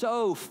us are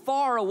so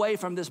far away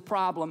from this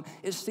problem,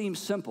 it seems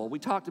simple. We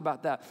talked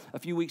about that a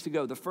few weeks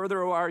ago. The further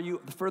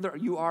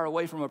you are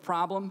away from a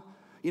problem,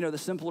 the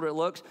simpler it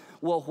looks.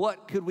 Well,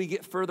 what could we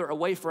get further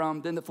away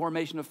from than the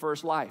formation of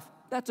first life?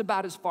 That's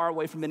about as far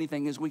away from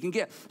anything as we can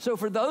get. So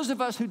for those of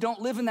us who don't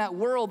live in that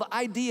world, the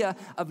idea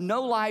of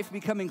no life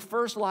becoming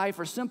first life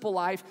or simple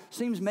life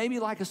seems maybe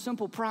like a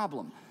simple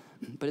problem.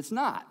 But it's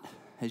not,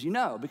 as you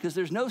know, because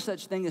there's no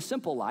such thing as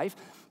simple life.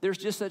 There's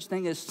just such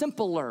thing as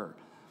simpler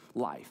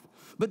life.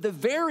 But the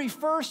very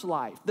first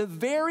life,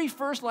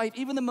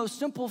 even the most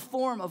simple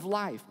form of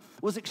life,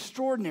 was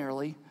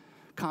extraordinarily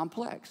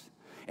complex.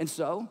 And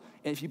so,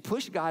 if you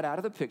push God out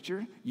of the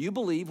picture, you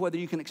believe, whether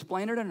you can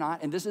explain it or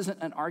not, and this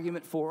isn't an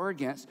argument for or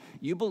against,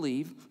 you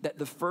believe that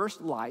the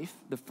first life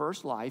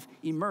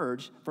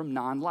emerged from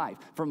non-life.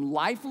 From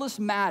lifeless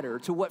matter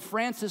to what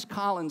Francis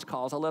Collins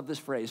calls, I love this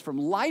phrase, from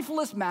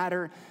lifeless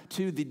matter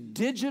to the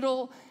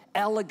digital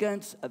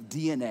elegance of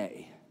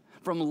DNA.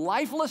 From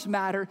lifeless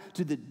matter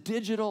to the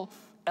digital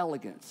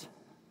elegance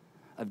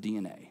of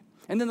DNA.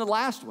 And then the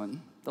last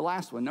one,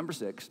 number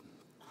 6,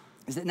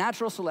 is that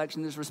natural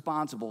selection is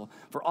responsible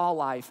for all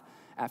life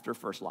after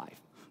first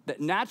life. That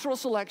natural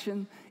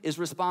selection is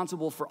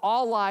responsible for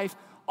all life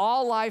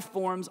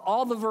forms,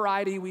 all the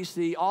variety we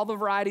see, all the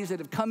varieties that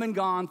have come and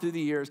gone through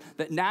the years,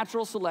 that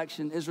natural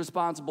selection is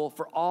responsible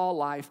for all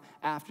life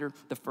after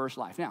the first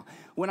life. Now,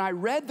 when I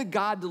read The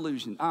God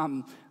Delusion,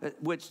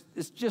 which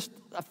is just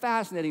a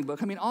fascinating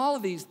book, all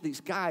of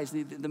these guys,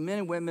 the men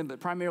and women, but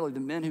primarily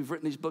the men who've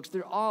written these books,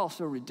 they're all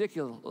so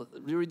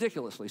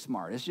ridiculously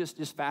smart. It's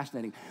just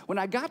fascinating. When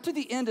I got to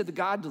the end of The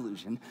God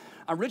Delusion,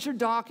 Richard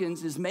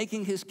Dawkins is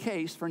making his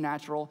case for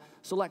natural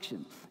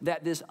selection,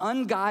 that this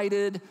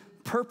unguided,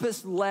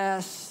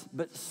 purposeless,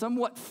 but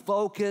somewhat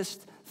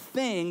focused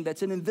thing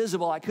that's an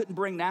invisible. I couldn't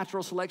bring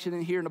natural selection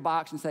in here in a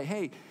box and say,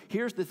 hey,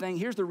 here's the thing,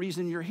 here's the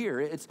reason you're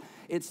here.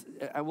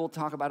 I will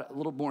talk about it a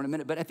little more in a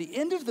minute, but at the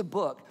end of the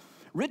book,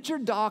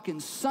 Richard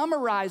Dawkins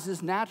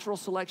summarizes natural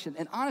selection.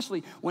 And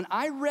honestly, when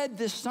I read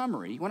this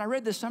summary,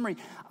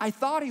 I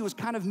thought he was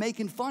kind of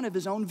making fun of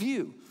his own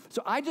view.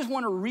 So I just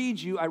want to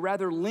read you a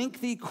rather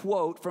lengthy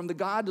quote from The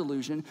God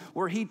Delusion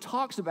where he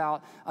talks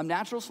about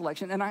natural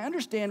selection. And I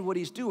understand what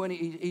he's doing.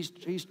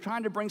 He's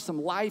trying to bring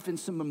some life and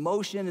some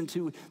emotion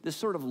into this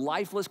sort of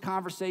lifeless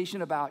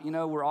conversation about,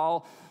 we're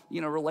all,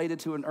 related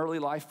to an early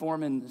life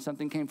form and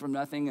something came from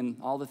nothing and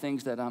all the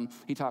things that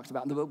he talks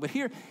about in the book. But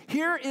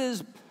here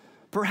is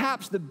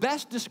perhaps the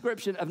best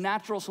description of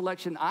natural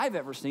selection I've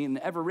ever seen and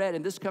ever read,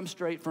 and this comes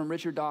straight from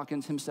Richard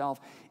Dawkins himself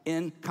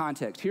in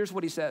context. Here's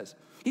what he says.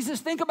 He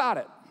says, think about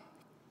it.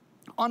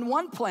 On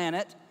one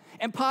planet,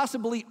 and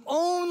possibly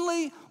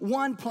only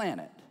one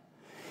planet,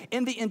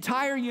 in the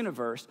entire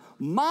universe,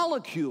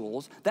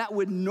 molecules that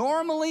would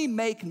normally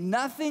make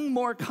nothing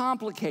more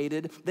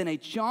complicated than a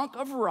chunk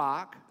of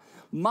rock,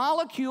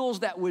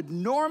 molecules that would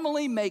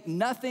normally make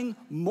nothing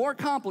more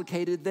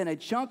complicated than a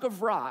chunk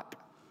of rock,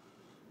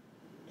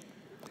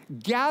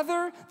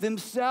 gather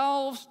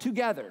themselves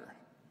together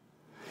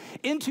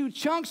into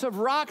chunks of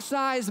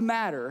rock-sized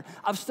matter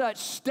of such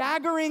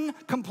staggering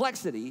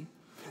complexity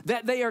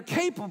that they are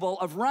capable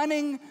of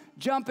running,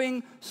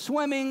 jumping,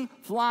 swimming,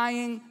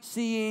 flying,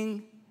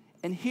 seeing,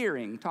 and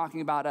hearing,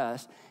 talking about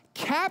us,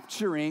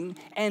 capturing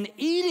and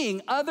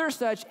eating other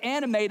such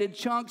animated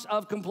chunks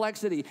of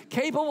complexity,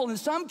 capable in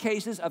some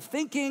cases of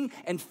thinking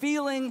and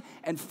feeling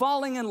and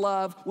falling in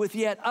love with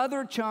yet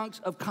other chunks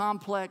of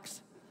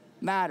complex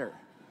matter.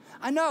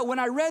 I know, when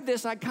I read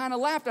this, I kind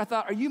of laughed. I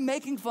thought, are you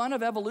making fun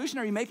of evolution?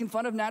 Are you making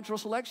fun of natural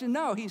selection?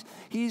 No, he's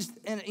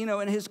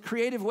in his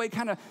creative way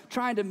kind of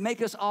trying to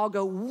make us all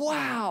go,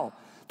 wow,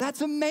 that's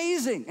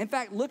amazing. In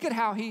fact, look at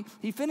how he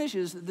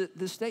finishes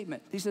this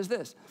statement. He says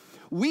this,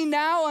 we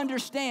now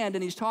understand,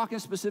 and he's talking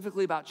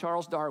specifically about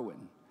Charles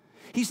Darwin.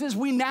 He says,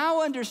 we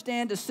now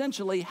understand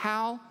essentially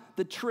how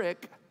the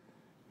trick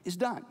is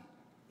done.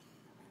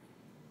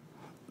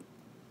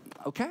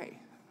 Okay,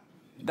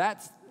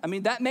 that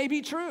may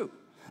be true.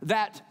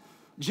 That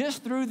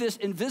just through this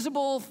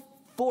invisible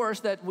force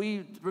that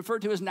we refer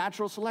to as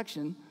natural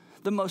selection,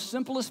 the most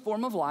simplest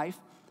form of life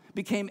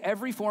became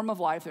every form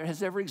of life that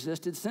has ever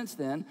existed since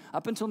then,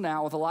 up until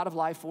now, with a lot of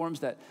life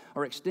forms that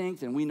are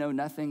extinct and we know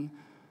nothing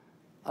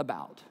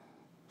about.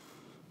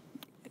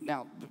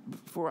 Now,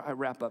 before I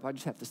wrap up, I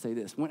just have to say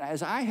this.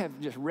 As I have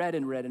just read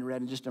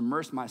and just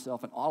immersed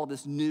myself in all of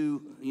this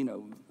new,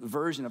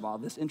 version of all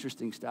this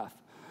interesting stuff,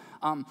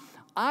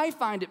 I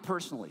find it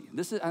personally,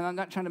 and I'm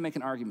not trying to make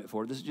an argument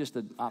for it, this is just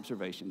an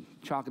observation.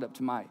 Chalk it up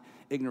to my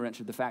ignorance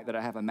of the fact that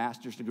I have a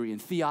master's degree in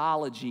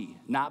theology,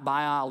 not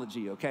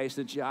biology, okay?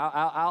 So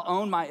I'll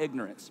own my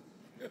ignorance.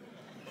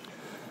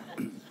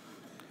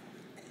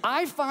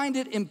 I find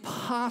it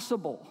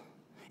impossible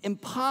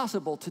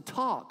to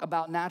talk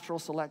about natural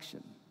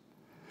selection.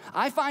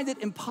 I find it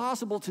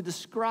impossible to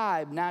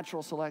describe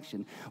natural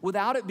selection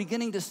without it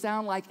beginning to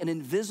sound like an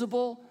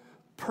invisible,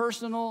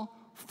 personal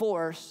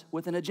force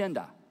with an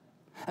agenda.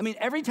 I mean,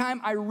 every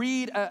time I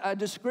read a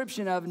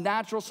description of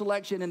natural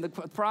selection and the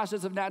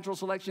process of natural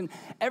selection,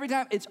 every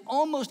time it's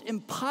almost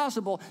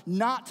impossible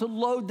not to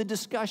load the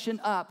discussion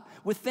up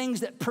with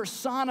things that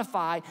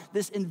personify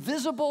this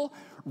invisible,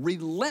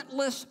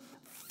 relentless,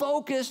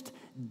 focused,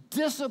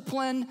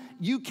 discipline,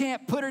 you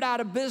can't put it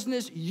out of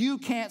business, you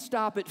can't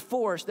stop it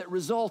force that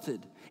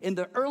resulted in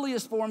the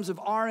earliest forms of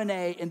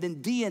RNA and then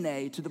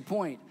DNA to the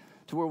point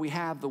to where we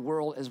have the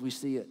world as we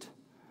see it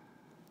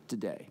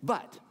today.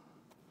 But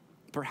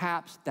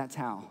perhaps that's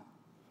how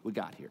we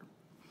got here.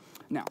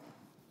 Now,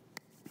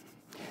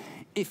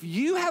 if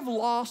you have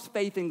lost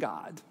faith in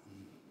God,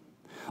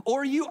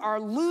 or you are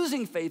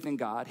losing faith in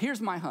God,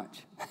 here's my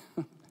hunch.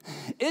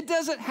 It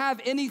doesn't have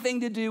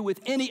anything to do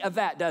with any of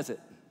that, does it?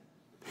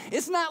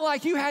 It's not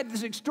like you had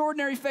this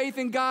extraordinary faith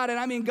in God,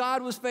 and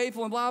God was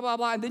faithful and blah, blah,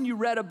 blah, and then you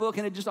read a book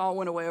and it just all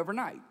went away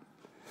overnight.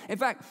 In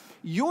fact,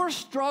 your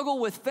struggle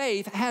with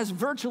faith has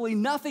virtually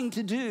nothing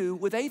to do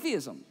with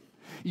atheism.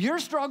 Your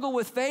struggle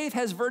with faith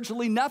has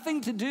virtually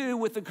nothing to do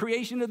with the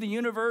creation of the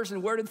universe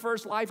and where did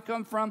first life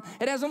come from.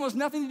 It has almost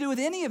nothing to do with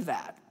any of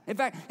that. In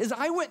fact, as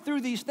I went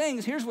through these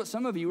things, here's what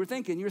some of you were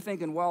thinking. You're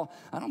thinking, well,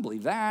 I don't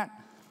believe that.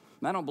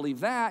 I don't believe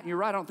that. And you're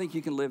right, I don't think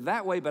you can live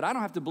that way, but I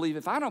don't have to believe.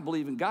 If I don't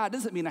believe in God,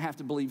 doesn't mean I have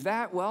to believe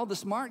that. Well, the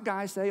smart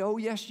guys say, oh,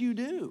 yes, you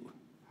do.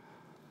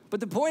 But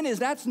the point is,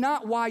 that's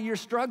not why you're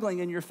struggling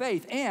in your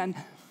faith. And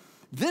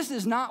this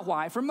is not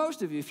why, for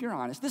most of you, if you're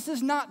honest, this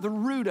is not the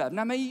root of.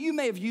 Now, you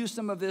may have used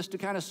some of this to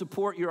kind of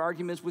support your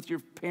arguments with your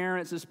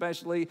parents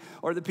especially,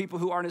 or the people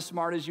who aren't as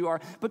smart as you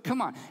are. But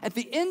come on, at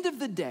the end of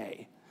the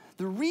day,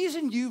 the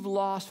reason you've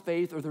lost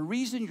faith or the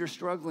reason you're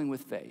struggling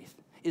with faith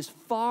is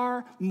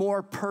far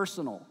more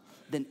personal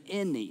than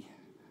any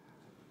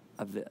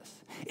of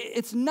this.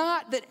 It's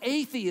not that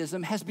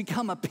atheism has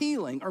become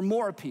appealing or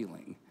more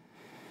appealing.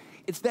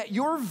 It's that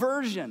your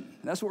version,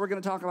 that's what we're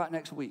going to talk about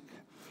next week,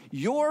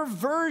 your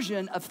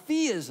version of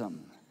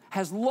theism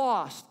has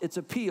lost its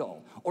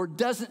appeal or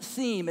doesn't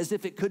seem as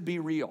if it could be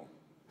real.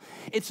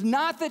 It's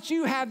not that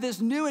you have this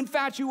new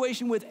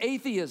infatuation with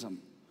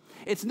atheism.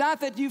 It's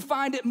not that you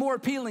find it more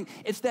appealing.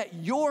 It's that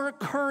your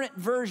current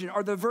version,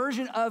 or the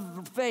version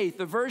of faith,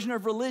 the version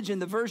of religion,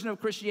 the version of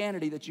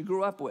Christianity that you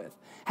grew up with,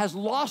 has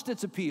lost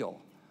its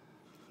appeal.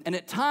 And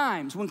at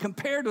times, when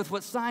compared with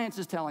what science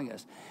is telling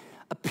us,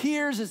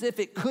 appears as if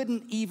it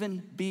couldn't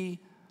even be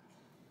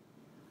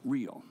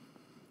real.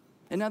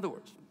 In other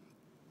words,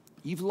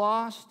 you've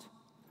lost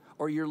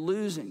or you're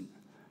losing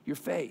your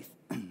faith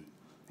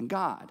in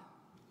God.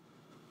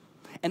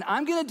 And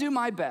I'm going to do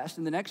my best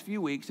in the next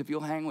few weeks, if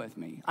you'll hang with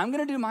me, I'm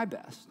going to do my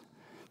best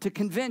to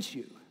convince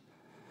you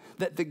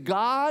that the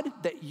God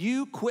that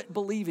you quit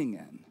believing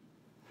in,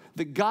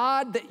 the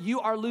God that you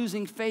are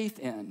losing faith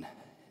in,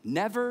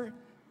 never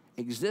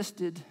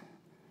existed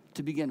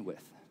to begin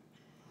with.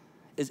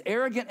 As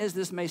arrogant as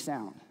this may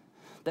sound,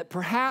 that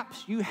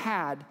perhaps you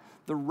had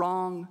the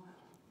wrong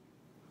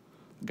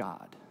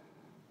God.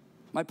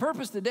 My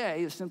purpose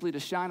today is simply to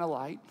shine a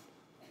light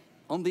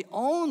on the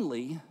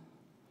only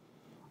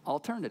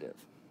alternative,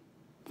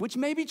 which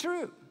may be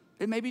true.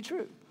 It may be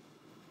true.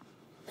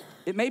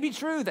 It may be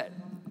true that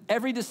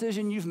every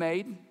decision you've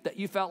made that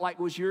you felt like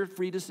was your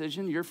free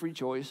decision, your free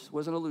choice,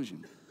 was an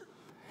illusion.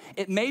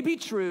 It may be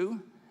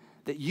true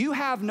that you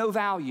have no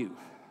value,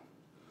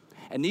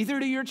 and neither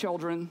do your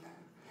children,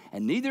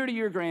 and neither do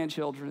your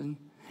grandchildren,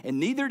 and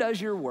neither does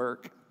your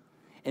work,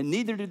 and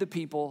neither do the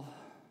people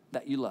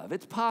that you love.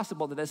 It's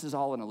possible that this is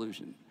all an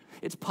illusion.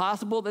 It's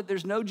possible that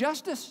there's no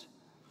justice.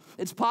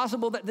 It's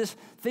possible that this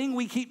thing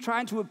we keep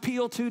trying to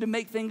appeal to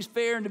make things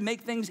fair and to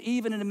make things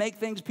even and to make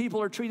things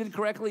people are treated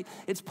correctly,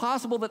 it's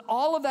possible that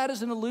all of that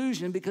is an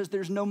illusion because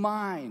there's no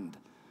mind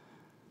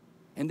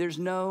and there's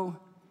no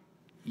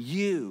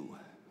you.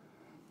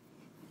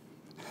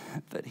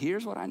 But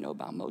here's what I know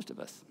about most of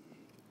us.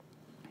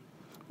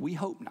 We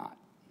hope not.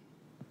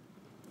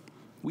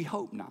 We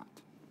hope not.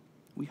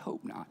 We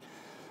hope not.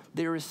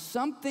 There is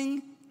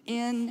something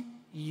in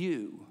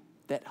you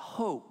that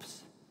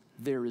hopes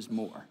there is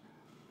more.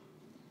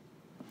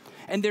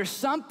 And there's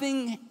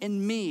something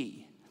in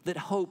me that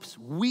hopes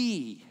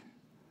we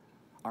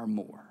are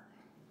more.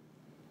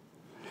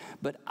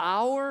 But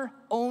our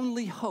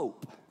only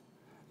hope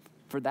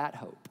for that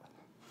hope,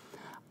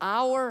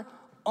 our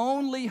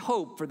only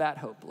hope for that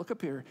hope, look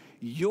up here,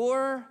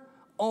 your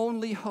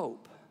only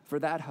hope for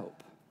that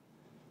hope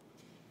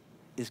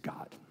is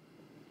God.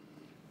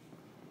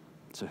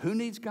 So who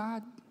needs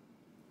God?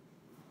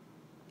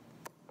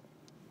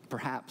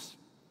 Perhaps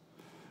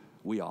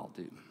we all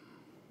do.